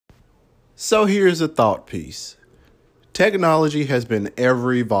So here's a thought piece. Technology has been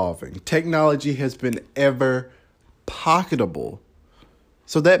ever evolving. Technology has been ever pocketable.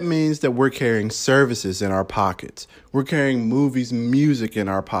 So that means that we're carrying services in our pockets. We're carrying movies, music in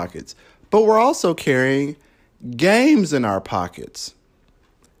our pockets. But we're also carrying games in our pockets.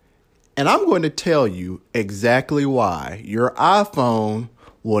 And I'm going to tell you exactly why your iPhone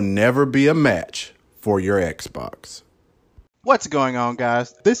will never be a match for your Xbox. What's going on,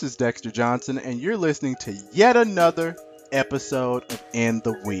 guys? This is Dexter Johnson, and you're listening to yet another episode of In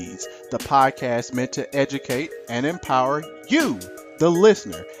the Weeds, the podcast meant to educate and empower you, the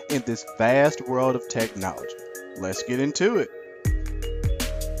listener, in this vast world of technology. Let's get into it.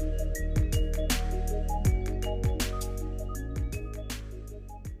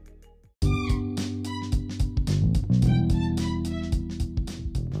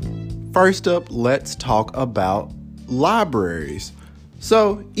 First up, let's talk about libraries.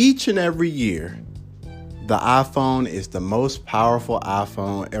 So each and every year, the iPhone is the most powerful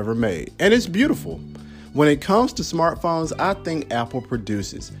iPhone ever made, and it's beautiful. When it comes to smartphones, I think Apple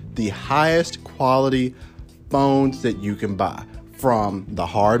produces the highest quality phones that you can buy, from the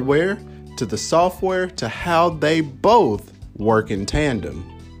hardware to the software to how they both work in tandem.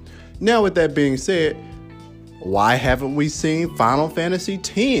 Now, with that being said, why haven't we seen Final Fantasy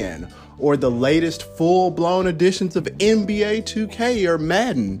X or the latest full-blown editions of NBA 2K or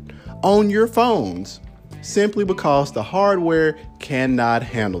Madden on your phones? Simply because the hardware cannot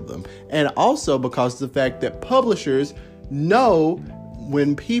handle them. And also because of the fact that publishers know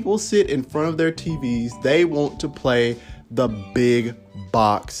when people sit in front of their TVs, they want to play the big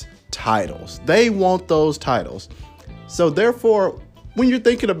box titles. They want those titles. So therefore, when you're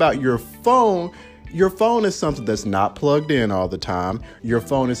thinking about your phone is something that's not plugged in all the time. Your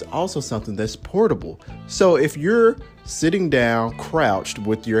phone is also something that's portable. So if you're sitting down, crouched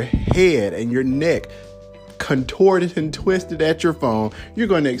with your head and your neck contorted and twisted at your phone, you're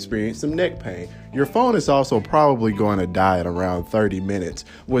going to experience some neck pain. Your phone is also probably going to die at around 30 minutes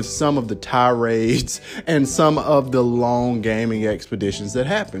with some of the tirades and some of the long gaming expeditions that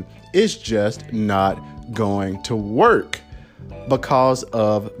happen. It's just not going to work because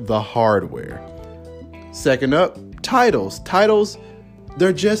of the hardware. Second up, titles. Titles,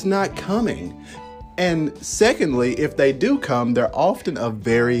 they're just not coming. And secondly, if they do come, they're often a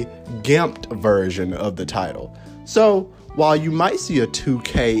very gimped version of the title. So while you might see a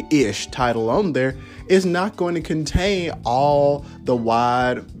 2K-ish title on there, it's not going to contain all the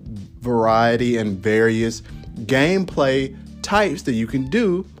wide variety and various gameplay types that you can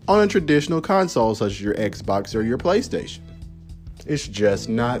do on a traditional console such as your Xbox or your PlayStation. It's just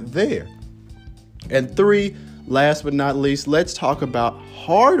not there. And three, last but not least, let's talk about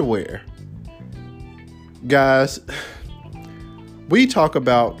hardware. Guys, we talk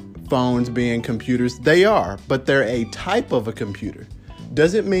about phones being computers. They are, but they're a type of a computer.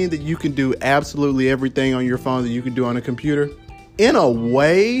 Does it mean that you can do absolutely everything on your phone that you can do on a computer? In a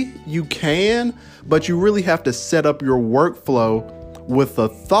way, you can, but you really have to set up your workflow with the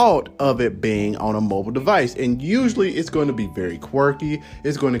thought of it being on a mobile device. And usually it's going to be very quirky.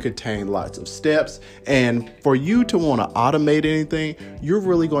 It's going to contain lots of steps. And for you to want to automate anything, you're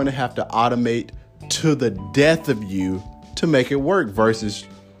really going to have to automate to the death of you to make it work versus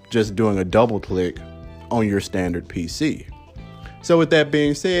just doing a double click on your standard PC. So with that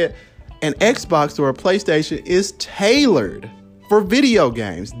being said, an Xbox or a PlayStation is tailored for video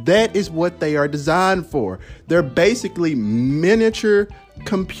games. That is what they are designed for. They're basically miniature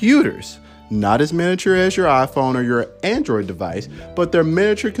computers. Not as miniature as your iPhone or your Android device, but they're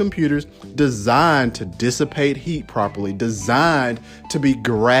miniature computers designed to dissipate heat properly, designed to be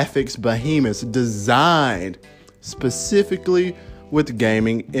graphics behemoths, designed specifically with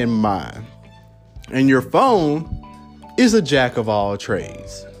gaming in mind. And your phone is a jack of all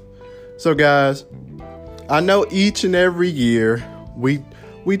trades. So guys, I know each and every year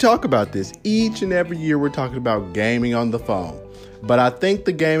we talk about this. Each and every year we're talking about gaming on the phone. But I think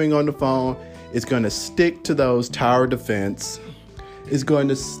the gaming on the phone is going to stick to those tower defense. It's going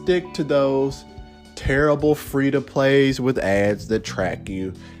to stick to those terrible free-to-plays with ads that track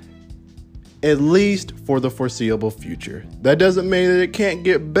you, at least for the foreseeable future. That doesn't mean that it can't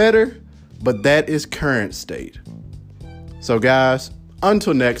get better, but that is current state. So guys,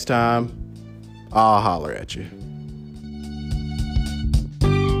 until next time, I'll holler at you.